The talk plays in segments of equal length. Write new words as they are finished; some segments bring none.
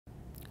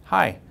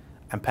Hi,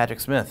 I'm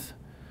Patrick Smith,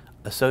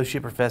 Associate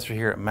Professor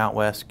here at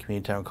Mountwest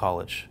Community Town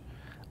College.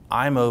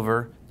 I'm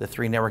over the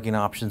 3 networking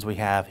options we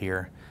have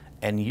here,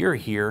 and you're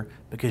here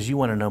because you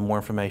want to know more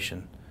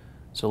information.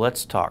 So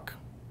let's talk.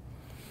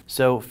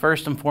 So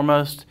first and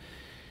foremost,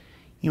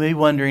 you may be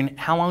wondering,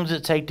 how long does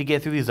it take to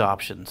get through these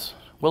options?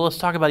 Well, let's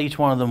talk about each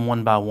one of them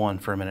one by one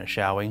for a minute,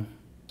 shall we?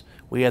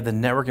 We have the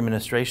Network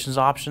Administrations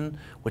option,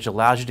 which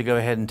allows you to go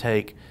ahead and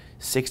take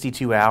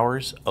 62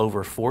 hours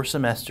over 4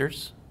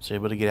 semesters. So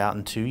you're able to get out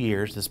in 2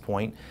 years at this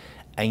point,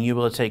 and you're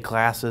able to take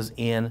classes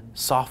in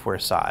software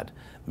side,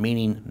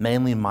 meaning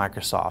mainly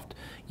Microsoft.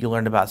 You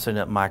learned about setting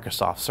up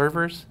Microsoft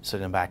servers,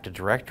 setting up Active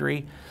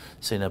Directory,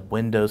 setting up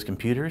Windows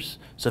computers.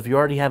 So if you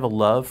already have a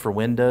love for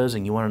Windows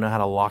and you want to know how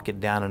to lock it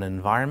down in an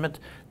environment,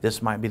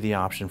 this might be the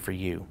option for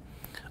you.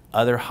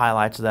 Other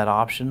highlights of that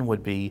option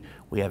would be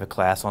we have a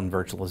class on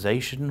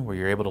virtualization where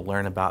you're able to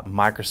learn about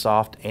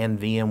Microsoft and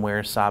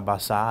VMware side by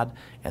side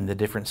and the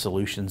different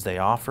solutions they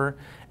offer.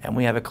 And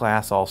we have a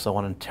class also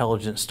on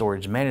intelligent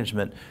storage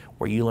management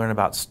where you learn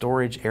about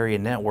storage area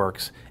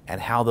networks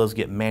and how those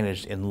get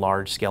managed in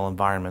large scale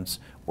environments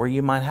where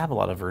you might have a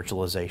lot of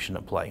virtualization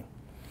at play.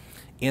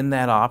 In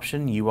that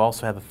option, you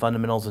also have a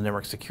Fundamentals of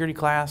Network Security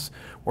class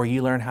where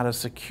you learn how to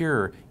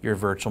secure your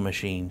virtual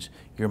machines,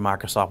 your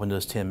Microsoft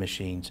Windows 10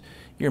 machines,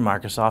 your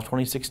Microsoft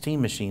 2016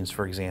 machines,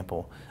 for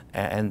example,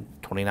 and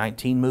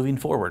 2019 moving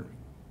forward.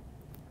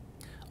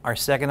 Our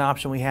second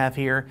option we have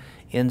here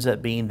ends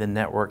up being the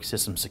Network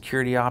Systems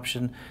Security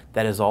option.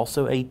 That is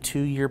also a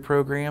 2-year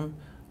program,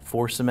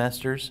 4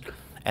 semesters.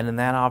 And in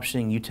that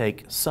option, you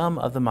take some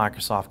of the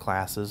Microsoft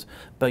classes,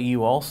 but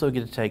you also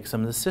get to take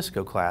some of the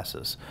Cisco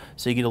classes.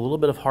 So you get a little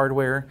bit of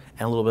hardware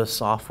and a little bit of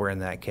software in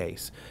that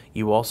case.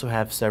 You also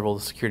have several of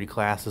the security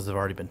classes that have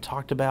already been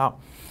talked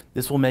about.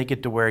 This will make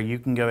it to where you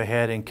can go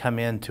ahead and come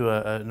into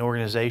an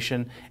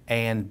organization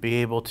and be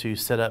able to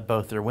set up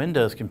both their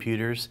Windows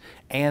computers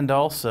and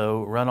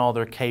also run all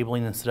their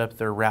cabling and set up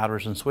their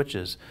routers and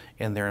switches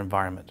in their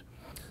environment.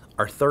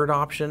 Our third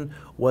option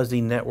was the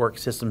Network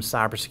Systems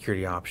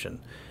Cybersecurity option.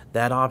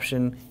 That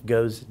option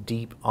goes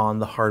deep on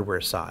the hardware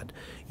side.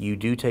 You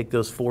do take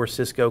those 4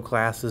 Cisco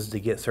classes to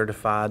get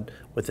certified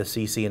with the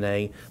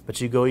CCNA, but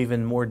you go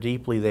even more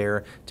deeply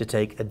there to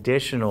take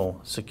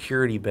additional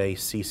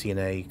security-based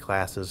CCNA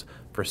classes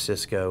for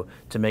Cisco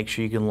to make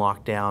sure you can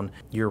lock down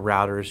your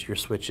routers, your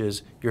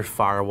switches, your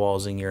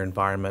firewalls in your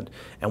environment.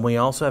 And we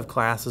also have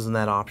classes in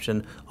that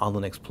option on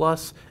Linux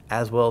Plus,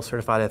 as well as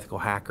Certified Ethical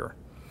Hacker.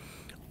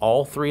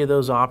 All 3 of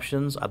those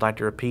options, I'd like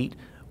to repeat,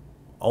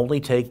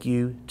 only take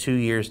you 2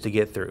 years to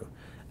get through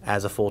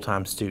as a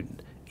full-time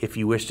student. If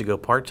you wish to go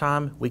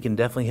part-time, we can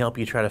definitely help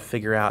you try to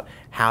figure out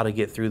how to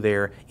get through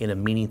there in a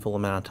meaningful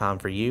amount of time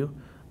for you.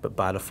 But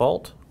by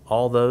default,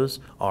 all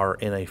those are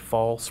in a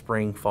fall,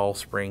 spring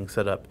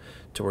setup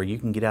to where you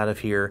can get out of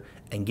here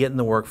and get in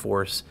the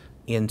workforce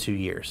in 2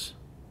 years.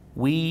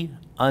 We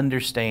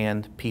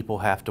understand people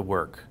have to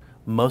work.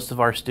 Most of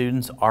our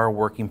students are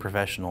working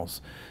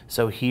professionals.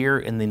 So here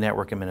in the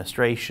network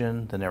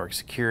administration, the network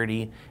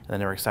security, and the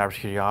network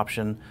cybersecurity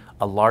option,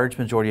 a large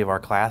majority of our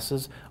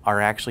classes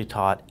are actually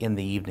taught in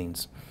the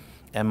evenings.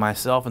 And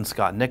myself and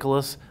Scott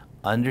Nicholas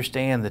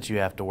understand that you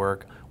have to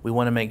work. We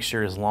want to make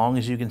sure as long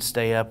as you can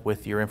stay up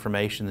with your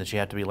information that you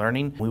have to be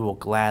learning, we will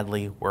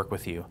gladly work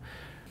with you.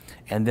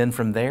 And then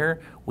from there,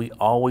 we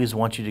always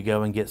want you to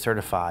go and get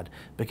certified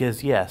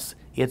because yes,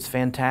 it's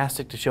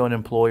fantastic to show an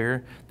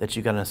employer that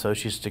you got an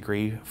associate's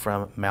degree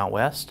from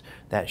Mountwest.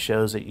 That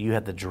shows that you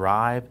have the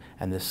drive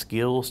and the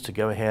skills to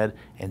go ahead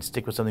and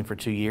stick with something for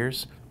 2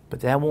 years, but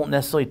that won't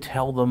necessarily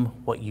tell them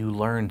what you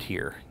learned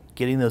here.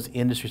 Getting those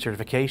industry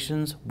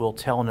certifications will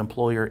tell an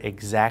employer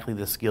exactly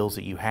the skills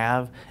that you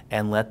have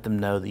and let them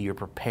know that you're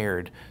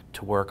prepared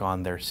to work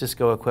on their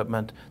Cisco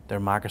equipment, their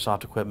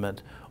Microsoft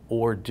equipment,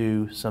 or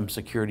do some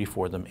security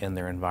for them in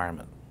their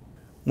environment.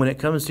 When it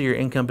comes to your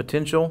income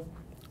potential,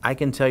 I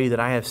can tell you that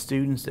I have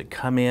students that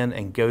come in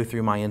and go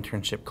through my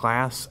internship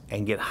class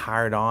and get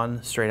hired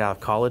on straight out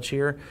of college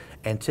here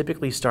and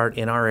typically start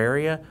in our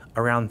area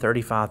around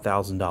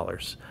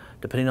 $35,000.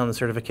 Depending on the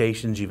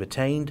certifications you've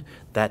attained,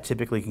 that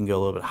typically can go a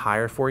little bit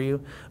higher for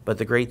you. But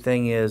the great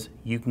thing is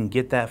you can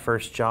get that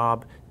first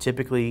job.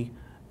 Typically,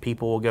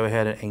 people will go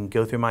ahead and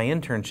go through my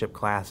internship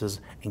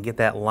classes and get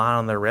that line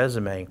on their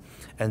resume.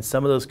 And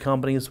some of those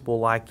companies will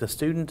like the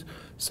student,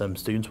 some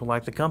students will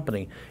like the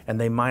company,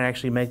 and they might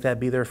actually make that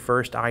be their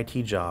first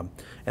IT job.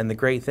 And the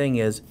great thing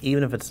is,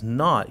 even if it's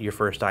not your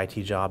first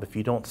IT job, if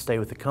you don't stay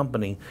with the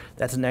company,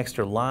 that's an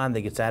extra line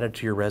that gets added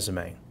to your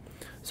resume.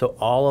 So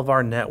all of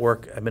our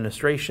network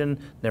administration,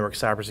 network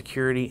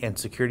cybersecurity, and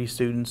security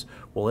students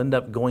will end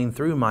up going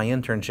through my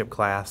internship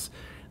class.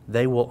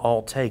 They will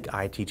all take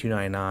IT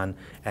 299,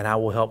 and I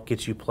will help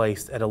get you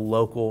placed at a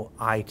local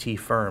IT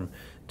firm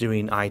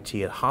doing IT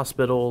at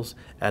hospitals,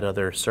 at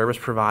other service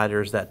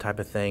providers, that type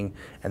of thing,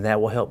 and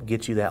that will help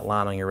get you that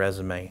line on your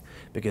resume.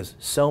 Because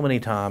so many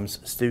times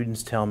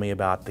students tell me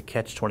about the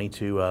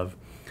catch-22 of,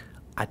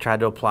 I tried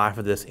to apply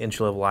for this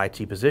entry-level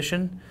IT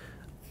position,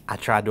 I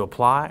tried to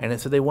apply and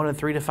it said they wanted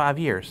 3 to 5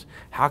 years.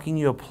 How can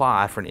you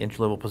apply for an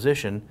entry-level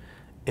position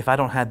if I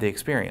don't have the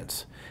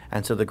experience?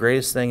 And so the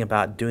greatest thing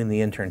about doing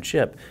the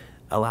internship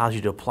allows you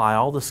to apply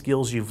all the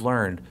skills you've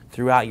learned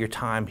throughout your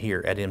time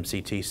here at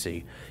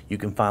MCTC. You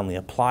can finally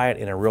apply it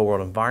in a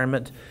real-world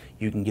environment.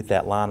 You can get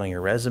that line on your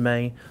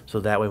resume,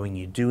 so that way when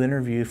you do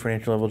interview for an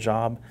entry-level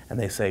job and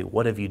they say,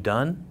 "What have you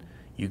done?"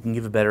 you can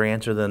give a better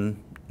answer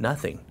than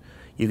nothing.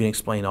 You can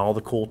explain all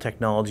the cool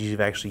technologies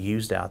you've actually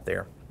used out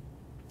there.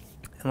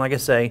 And like I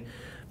say,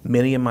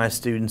 many of my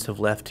students have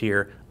left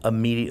here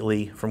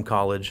immediately from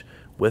college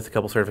with a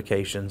couple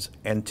certifications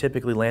and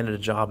typically landed a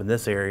job in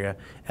this area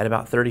at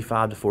about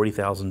 $35,000 to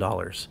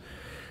 $40,000.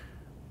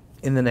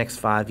 In the next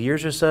 5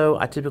 years or so,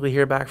 I typically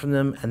hear back from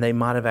them and they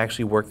might have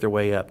actually worked their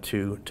way up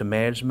to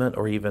management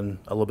or even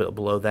a little bit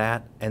below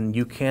that. And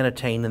you can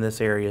attain in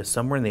this area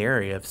somewhere in the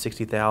area of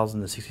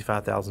 $60,000 to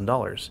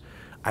 $65,000.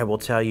 I will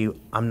tell you,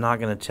 I'm not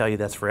going to tell you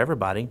that's for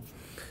everybody.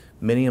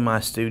 Many of my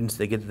students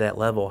that get to that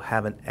level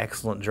have an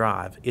excellent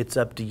drive. It's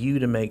up to you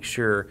to make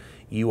sure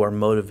you are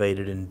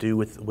motivated and do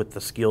with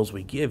the skills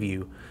we give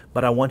you,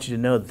 but I want you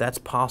to know that that's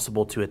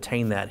possible to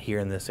attain that here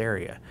in this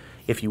area.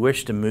 If you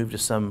wish to move to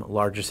some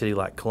larger city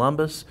like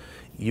Columbus,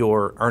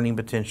 your earning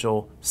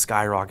potential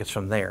skyrockets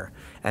from there.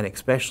 And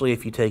especially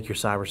if you take your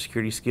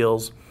cybersecurity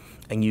skills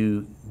and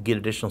you get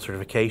additional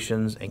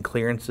certifications and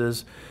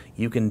clearances,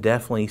 you can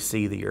definitely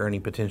see that your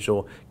earning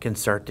potential can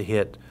start to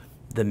hit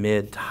the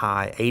mid to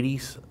high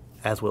 80s,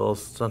 as well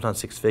as sometimes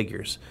 6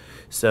 figures.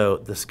 So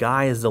the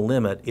sky is the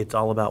limit. It's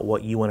all about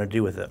what you want to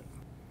do with it.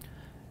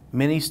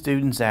 Many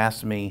students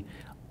ask me,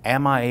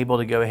 am I able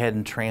to go ahead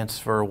and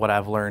transfer what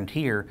I've learned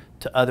here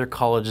to other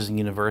colleges and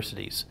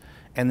universities?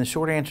 And the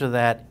short answer to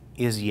that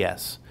is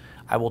yes.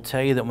 I will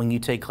tell you that when you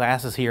take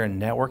classes here in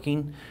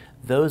networking,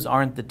 those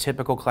aren't the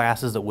typical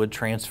classes that would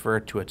transfer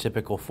to a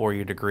typical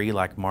 4-year degree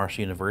like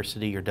Marshall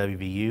University or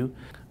WVU,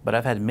 but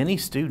I've had many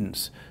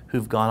students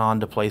who've gone on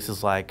to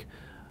places like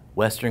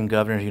Western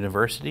Governors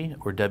University,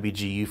 or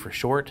WGU for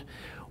short,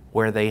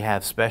 where they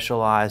have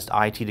specialized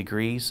IT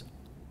degrees.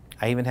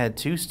 I even had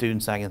 2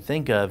 students I can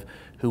think of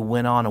who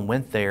went on and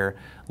went there,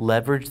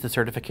 leveraged the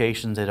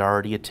certifications they'd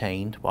already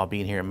attained while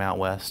being here at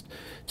Mountwest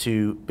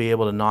to be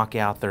able to knock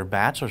out their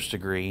bachelor's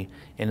degree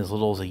in as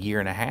little as a year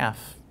and a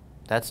half.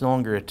 That's no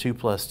longer a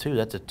 2+2,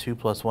 that's a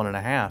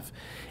 2+1.5.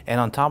 And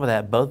on top of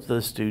that, both of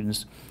those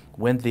students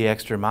went the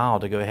extra mile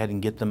to go ahead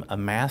and get them a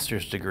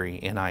master's degree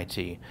in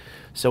IT.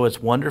 So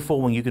it's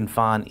wonderful when you can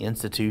find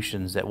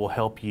institutions that will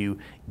help you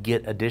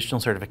get additional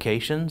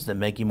certifications that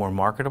make you more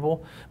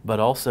marketable, but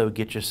also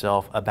get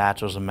yourself a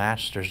bachelor's and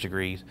master's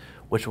degrees,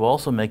 which will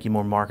also make you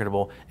more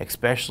marketable,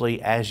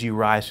 especially as you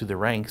rise through the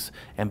ranks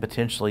and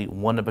potentially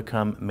want to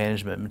become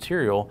management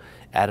material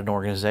at an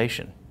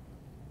organization.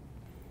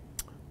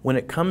 When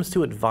it comes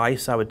to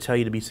advice I would tell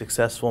you to be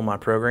successful in my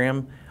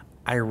program,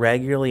 I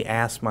regularly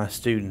ask my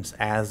students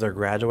as they're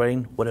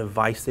graduating what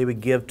advice they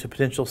would give to a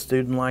potential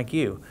student like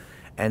you.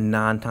 And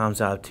 9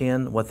 times out of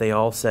 10, what they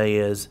all say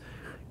is,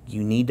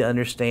 you need to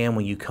understand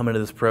when you come into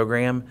this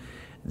program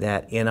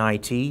that in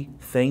IT,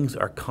 things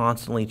are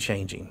constantly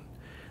changing.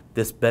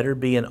 This better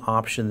be an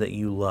option that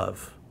you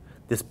love.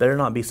 This better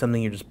not be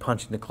something you're just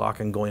punching the clock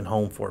and going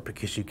home for,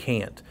 because you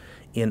can't.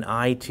 In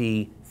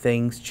IT,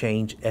 things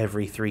change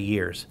every 3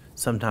 years,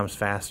 sometimes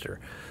faster.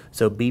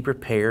 So be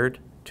prepared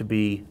to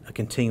be a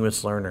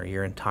continuous learner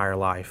your entire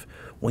life.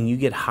 When you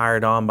get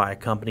hired on by a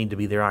company to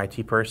be their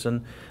IT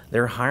person,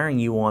 they're hiring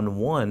you on,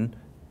 one,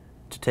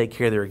 to take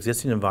care of their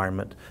existing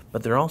environment,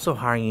 but they're also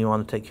hiring you on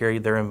to take care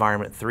of their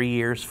environment 3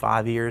 years,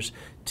 5 years,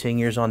 10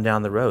 years on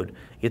down the road.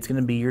 It's going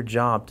to be your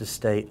job to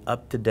stay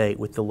up to date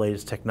with the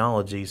latest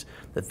technologies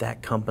that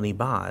that company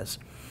buys.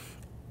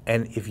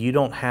 And if you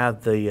don't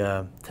have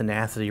the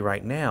tenacity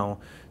right now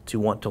to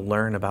want to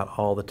learn about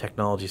all the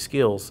technology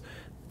skills,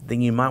 then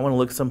you might want to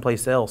look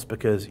someplace else,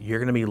 because you're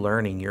going to be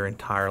learning your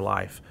entire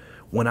life.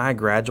 When I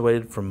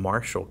graduated from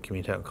Marshall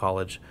Community Technical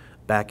College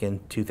back in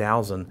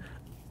 2000,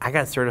 I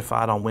got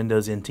certified on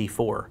Windows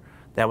NT4.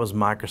 That was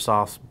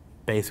Microsoft's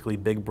basically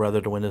big brother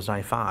to Windows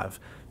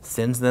 95.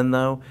 Since then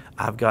though,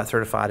 I've got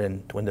certified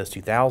in Windows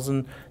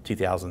 2000,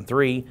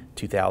 2003,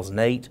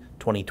 2008,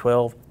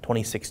 2012,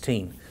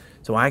 2016.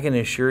 So I can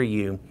assure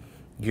you,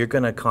 you're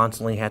going to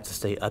constantly have to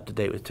stay up to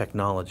date with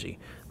technology.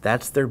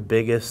 That's their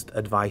biggest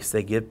advice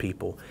they give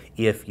people.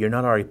 If you're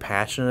not already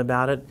passionate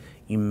about it,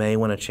 you may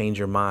want to change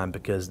your mind,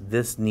 because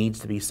this needs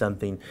to be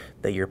something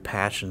that you're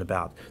passionate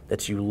about,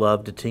 that you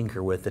love to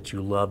tinker with, that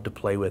you love to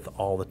play with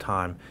all the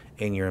time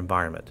in your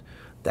environment.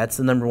 That's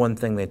the number one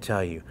thing they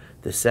tell you.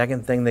 The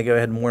second thing they go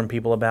ahead and warn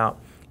people about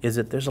is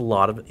that there's a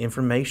lot of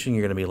information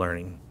you're going to be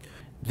learning.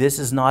 This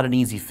is not an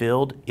easy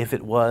field. If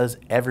it was,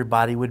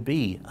 everybody would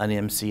be an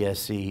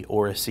MCSE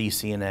or a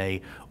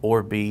CCNA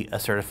or be a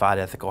certified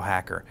ethical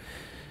hacker.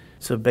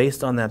 So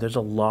based on that, there's a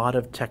lot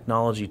of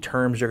technology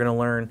terms you're going to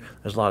learn.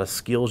 There's a lot of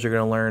skills you're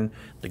going to learn.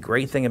 The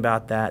great thing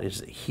about that is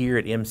that here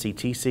at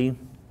MCTC,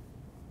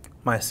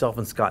 myself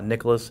and Scott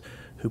Nicholas,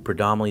 who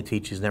predominantly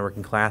teaches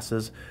networking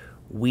classes,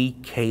 we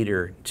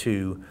cater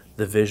to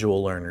the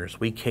visual learners.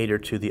 We cater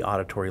to the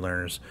auditory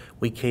learners.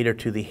 We cater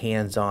to the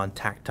hands-on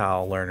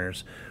tactile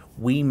learners.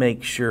 We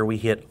make sure we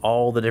hit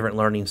all the different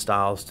learning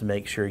styles to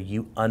make sure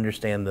you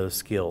understand those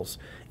skills.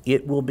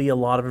 It will be a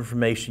lot of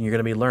information you're going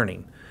to be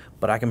learning,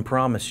 but I can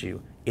promise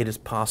you it is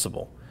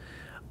possible.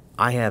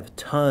 I have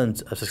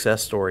tons of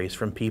success stories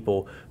from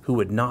people who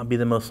would not be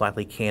the most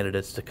likely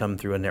candidates to come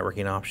through a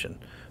networking option.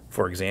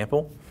 For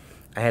example,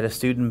 I had a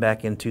student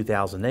back in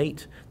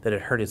 2008 that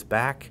had hurt his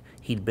back.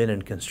 He'd been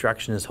in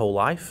construction his whole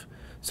life,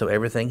 so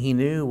everything he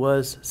knew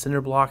was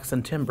cinder blocks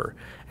and timber.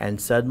 And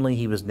suddenly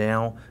he was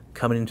now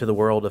coming into the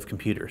world of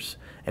computers.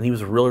 And he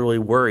was really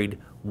worried,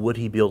 would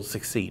he be able to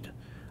succeed?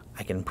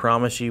 I can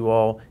promise you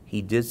all,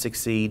 he did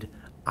succeed.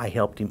 I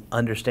helped him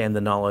understand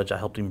the knowledge. I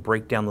helped him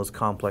break down those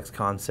complex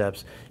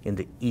concepts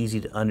into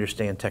easy to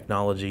understand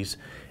technologies.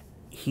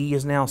 He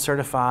is now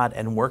certified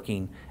and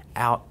working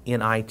out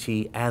in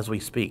IT as we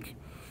speak.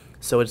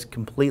 So it's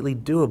completely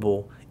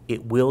doable.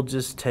 It will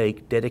just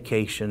take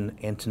dedication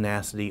and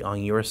tenacity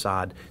on your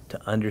side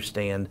to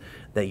understand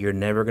that you're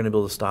never going to be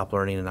able to stop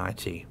learning in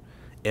IT.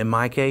 In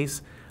my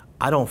case,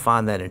 I don't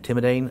find that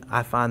intimidating.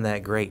 I find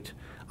that great.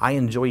 I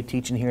enjoy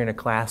teaching here in a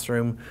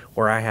classroom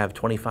where I have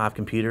 25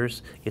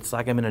 computers. It's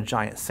like I'm in a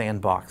giant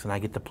sandbox and I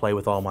get to play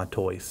with all my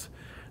toys.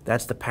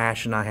 That's the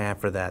passion I have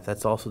for that.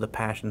 That's also the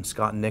passion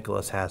Scott and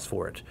Nicholas has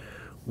for it.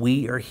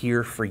 We are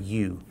here for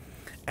you.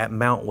 At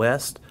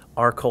Mountwest,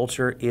 our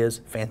culture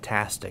is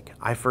fantastic.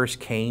 I first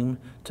came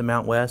to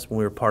Mountwest when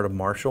we were part of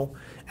Marshall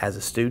as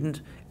a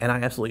student, and I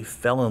absolutely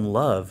fell in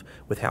love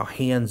with how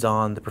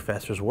hands-on the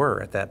professors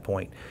were at that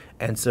point.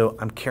 And so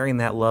I'm carrying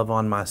that love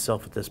on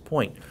myself at this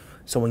point.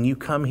 So when you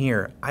come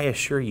here, I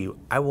assure you,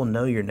 I will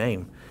know your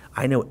name.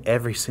 I know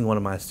every single one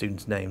of my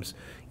students' names.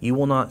 You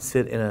will not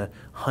sit in a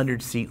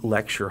 100-seat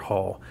lecture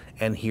hall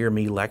and hear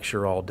me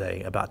lecture all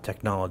day about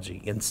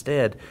technology.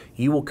 Instead,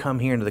 you will come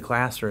here into the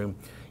classroom,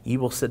 you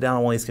will sit down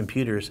on one of these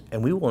computers,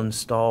 and we will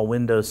install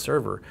Windows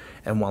Server.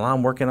 And while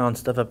I'm working on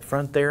stuff up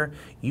front there,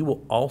 you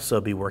will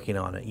also be working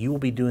on it. You will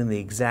be doing the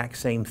exact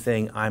same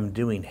thing I'm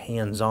doing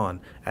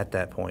hands-on at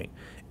that point.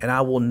 And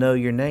I will know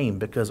your name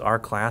because our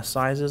class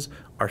sizes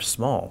are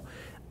small.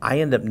 I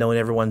end up knowing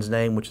everyone's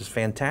name, which is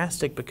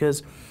fantastic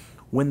because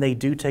when they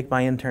do take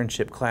my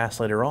internship class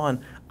later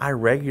on, I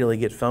regularly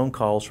get phone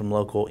calls from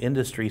local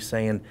industry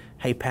saying,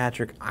 hey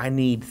Patrick, I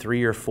need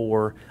 3 or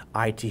 4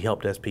 IT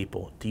help desk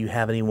people. Do you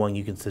have anyone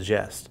you can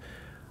suggest?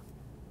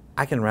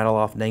 I can rattle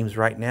off names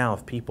right now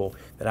of people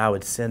that I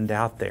would send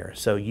out there.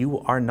 So you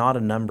are not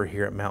a number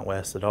here at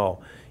Mountwest at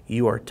all.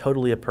 You are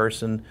totally a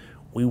person.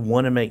 We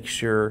want to make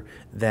sure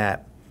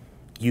that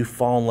you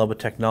fall in love with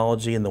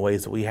technology in the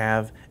ways that we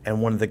have.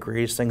 And one of the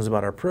greatest things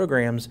about our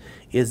programs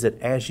is that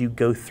as you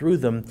go through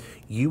them,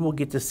 you will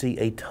get to see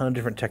a ton of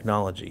different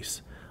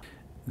technologies.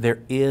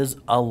 There is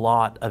a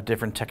lot of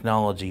different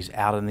technologies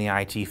out in the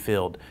IT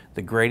field.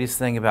 The greatest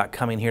thing about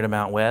coming here to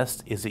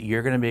Mountwest is that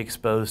you're going to be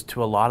exposed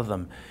to a lot of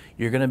them.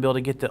 You're going to be able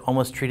to get to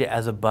almost treat it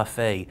as a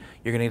buffet.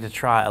 You're going to get to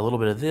try a little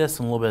bit of this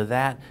and a little bit of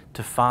that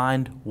to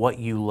find what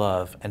you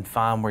love and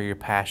find where your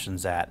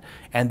passion's at.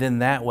 And then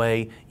that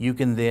way you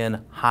can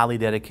then highly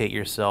dedicate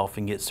yourself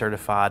and get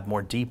certified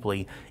more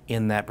deeply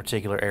in that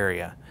particular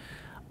area.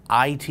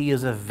 IT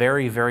is a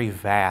very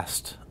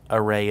vast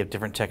array of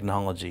different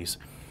technologies.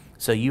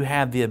 So you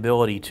have the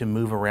ability to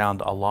move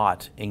around a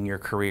lot in your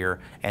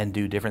career and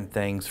do different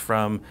things,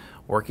 from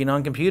working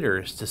on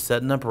computers to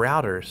setting up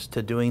routers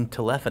to doing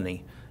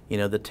telephony. You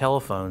know, the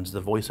telephones, the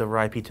voice over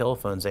IP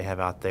telephones they have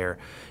out there.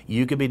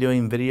 You could be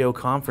doing video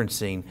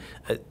conferencing.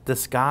 The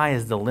sky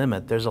is the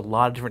limit. There's a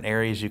lot of different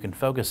areas you can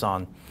focus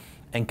on.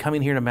 And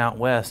coming here to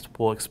Mountwest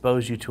will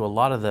expose you to a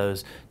lot of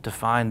those to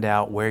find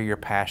out where your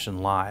passion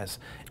lies.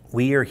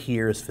 We are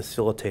here as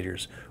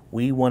facilitators.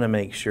 We want to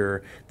make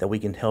sure that we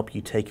can help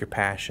you take your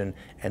passion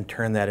and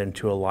turn that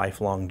into a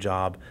lifelong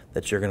job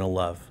that you're going to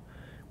love.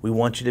 We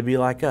want you to be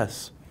like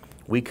us.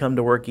 We come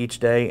to work each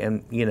day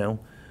and, you know,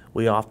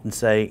 we often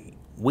say,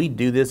 we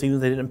do this even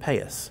if they didn't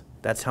pay us.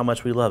 That's how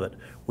much we love it.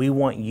 We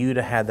want you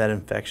to have that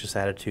infectious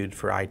attitude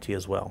for IT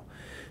as well.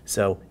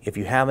 So if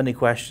you have any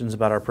questions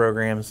about our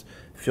programs,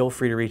 feel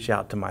free to reach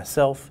out to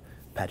myself,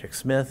 Patrick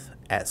Smith,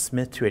 at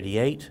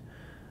Smith288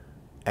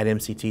 at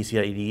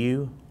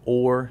mctc.edu,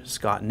 or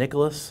Scott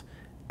Nicholas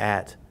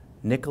at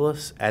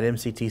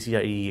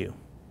mctc.edu.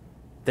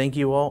 Thank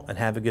you all and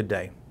have a good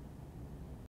day.